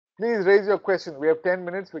Please raise your question. We have 10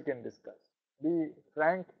 minutes, we can discuss. Be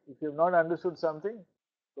frank. If you have not understood something,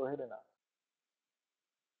 go ahead and ask.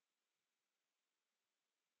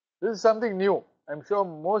 This is something new. I'm sure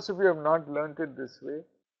most of you have not learnt it this way.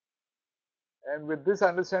 And with this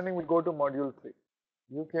understanding, we go to module 3.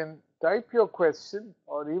 You can type your question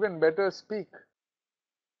or even better speak.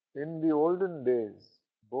 In the olden days,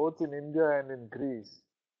 both in India and in Greece,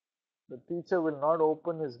 the teacher will not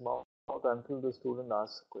open his mouth until the student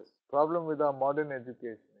asks a question. Problem with our modern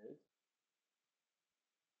education is,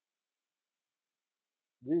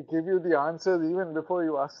 we give you the answers even before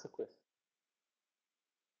you ask the question.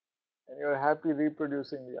 And you're happy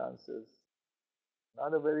reproducing the answers.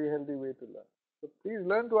 Not a very healthy way to learn. So please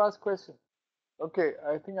learn to ask questions. Okay,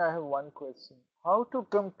 I think I have one question. How to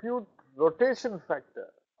compute rotation factor?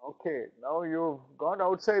 Okay, now you've gone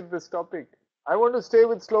outside this topic. I want to stay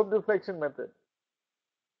with slope deflection method.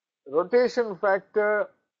 Rotation factor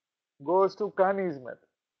goes to Carney's method.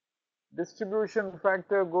 Distribution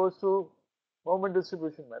factor goes to moment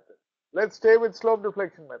distribution method. Let's stay with slope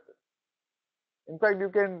deflection method. In fact, you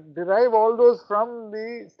can derive all those from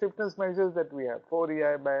the stiffness measures that we have, 4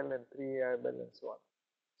 EI:L and 3 EI:L and so on.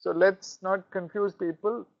 So let's not confuse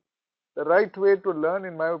people. The right way to learn,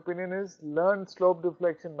 in my opinion, is learn slope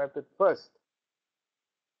deflection method first.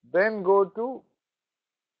 Then go to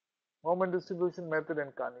moment distribution method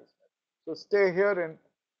and Carney's method. So stay here and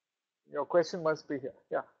your question must be here.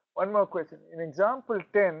 Yeah, one more question. In example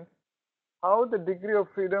 10, how the degree of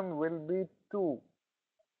freedom will be 2?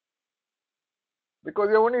 Because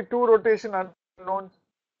you have only 2 rotation unknowns,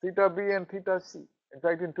 theta B and theta C. In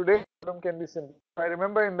fact, in today's problem can be simple. I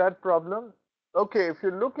remember in that problem, okay, if you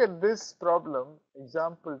look at this problem,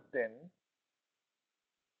 example 10,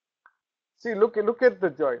 see, look at the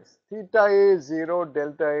joints. Theta A is 0,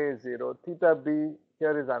 delta A is 0, theta B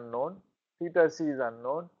here is unknown, theta C is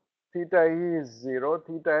unknown, theta E is 0,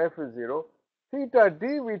 theta F is 0. Theta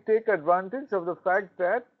D, we take advantage of the fact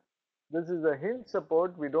that this is a hinge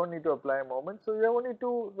support, we don't need to apply a moment, so you have only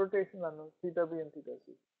 2 rotation unknowns, theta B and theta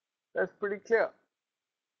C. That's pretty clear.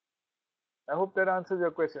 I hope that answers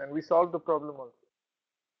your question, and we solved the problem also.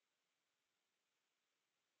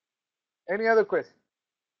 Any other question?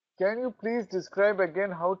 Can you please describe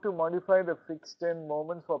again how to modify the fixed end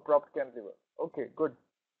moments for propped cantilever? Okay, good.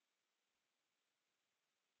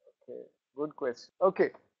 Okay, good question. Okay,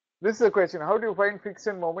 this is a question. How do you find fixed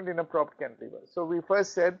end moment in a propped cantilever? So we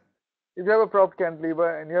first said, if you have a propped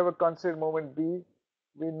cantilever and you have a constant moment B,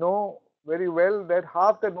 we know very well that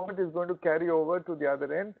half that moment is going to carry over to the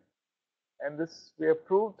other end, and this we have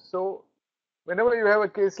proved. So whenever you have a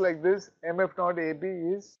case like this, MF naught AB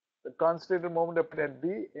is the concentrated moment at B,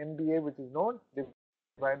 MBA, which is known,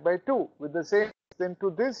 divided by 2. With the same, then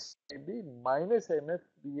to this AB minus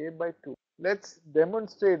MFBA by 2. Let's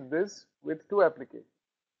demonstrate this with 2 applications.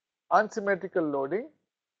 Unsymmetrical loading.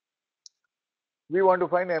 We want to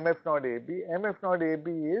find MF naught AB. MF naught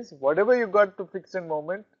AB is whatever you got to fixed end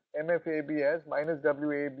moment, MF AB as minus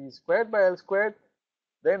WAB squared by L squared,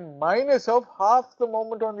 then minus of half the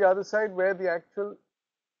moment on the other side where the actual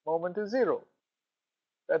moment is 0.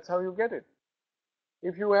 That's how you get it.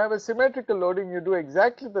 If you have a symmetrical loading, you do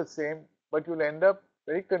exactly the same, but you'll end up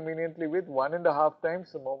very conveniently with 1.5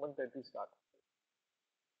 times the moment that you started.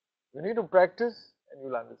 You need to practice and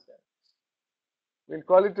you'll understand. We'll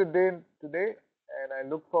call it a day today, and I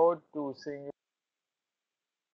look forward to seeing you.